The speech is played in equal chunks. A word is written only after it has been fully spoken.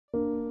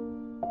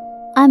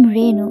I'm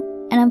Renu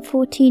and I'm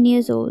 14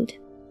 years old.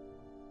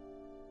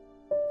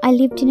 I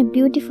lived in a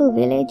beautiful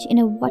village in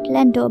a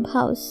watland daub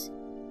house.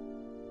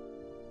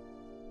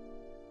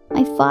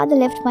 My father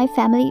left my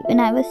family when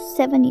I was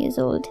 7 years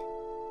old.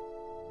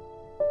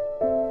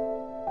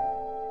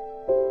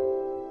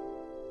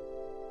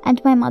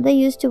 And my mother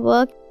used to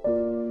work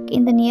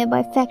in the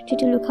nearby factory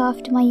to look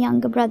after my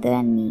younger brother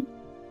and me.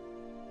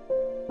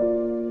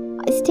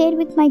 I stayed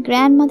with my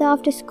grandmother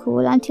after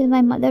school until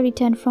my mother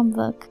returned from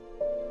work.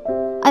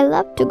 I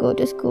loved to go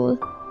to school.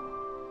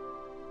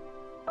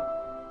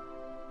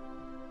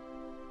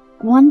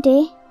 One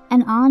day,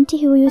 an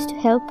auntie who used to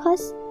help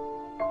us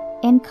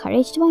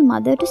encouraged my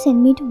mother to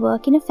send me to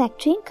work in a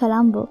factory in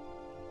Colombo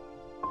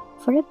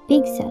for a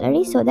big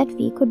salary so that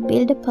we could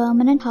build a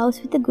permanent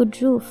house with a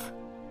good roof.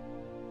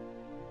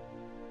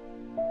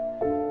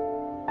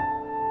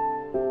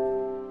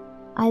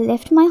 I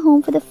left my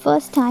home for the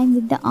first time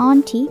with the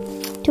auntie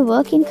to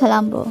work in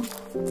Colombo.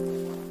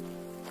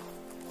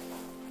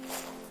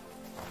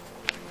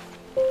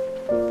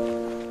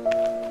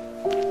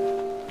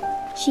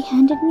 She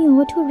handed me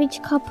over to a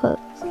rich couple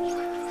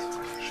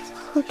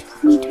who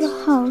took me to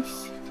a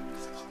house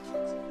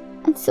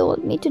and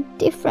sold me to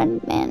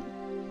different men.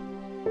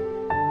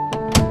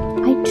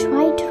 I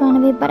tried to run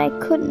away, but I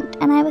couldn't,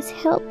 and I was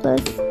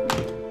helpless.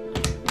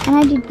 And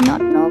I did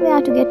not know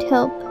where to get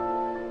help.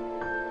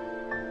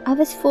 I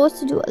was forced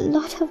to do a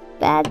lot of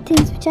bad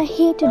things which I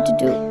hated to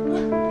do.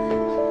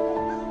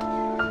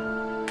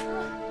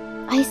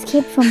 I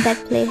escaped from that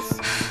place.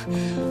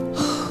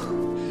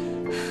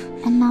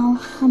 And now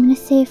I'm in a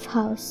safe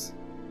house.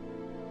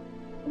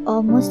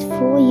 Almost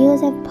 4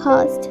 years have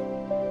passed,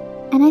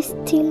 and I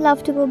still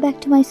love to go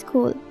back to my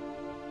school.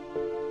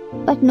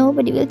 But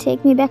nobody will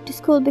take me back to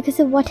school because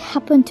of what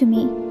happened to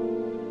me.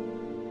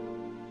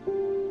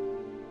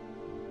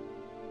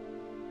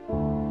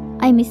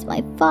 I miss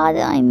my father,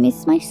 I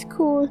miss my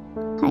school,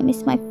 I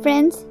miss my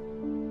friends,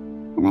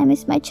 and I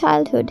miss my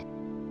childhood.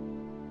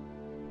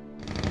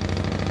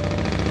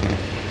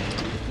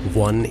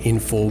 1 in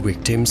 4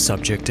 victims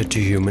subjected to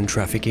human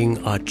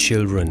trafficking are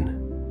children.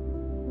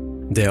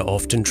 They are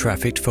often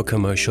trafficked for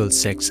commercial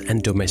sex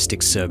and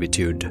domestic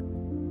servitude.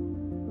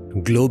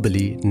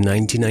 Globally,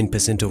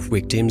 99% of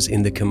victims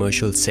in the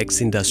commercial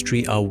sex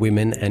industry are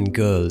women and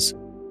girls.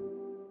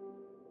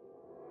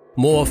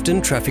 More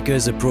often,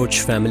 traffickers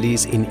approach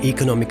families in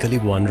economically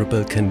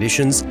vulnerable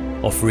conditions,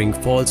 offering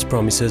false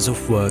promises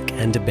of work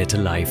and a better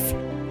life.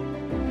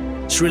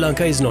 Sri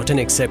Lanka is not an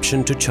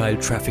exception to child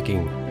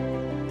trafficking.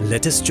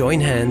 Let us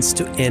join hands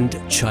to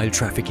end child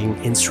trafficking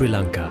in Sri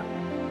Lanka.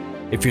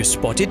 If you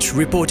spot it,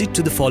 report it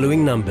to the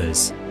following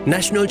numbers.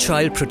 National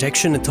Child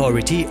Protection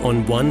Authority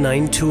on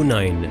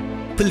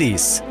 1929.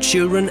 Police,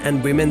 Children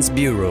and Women's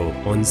Bureau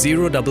on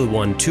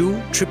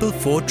 0112 444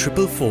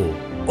 444.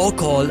 Or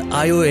call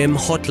IOM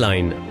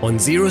hotline on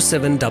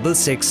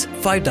 0766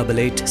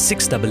 588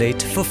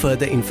 688 for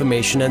further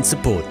information and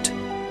support.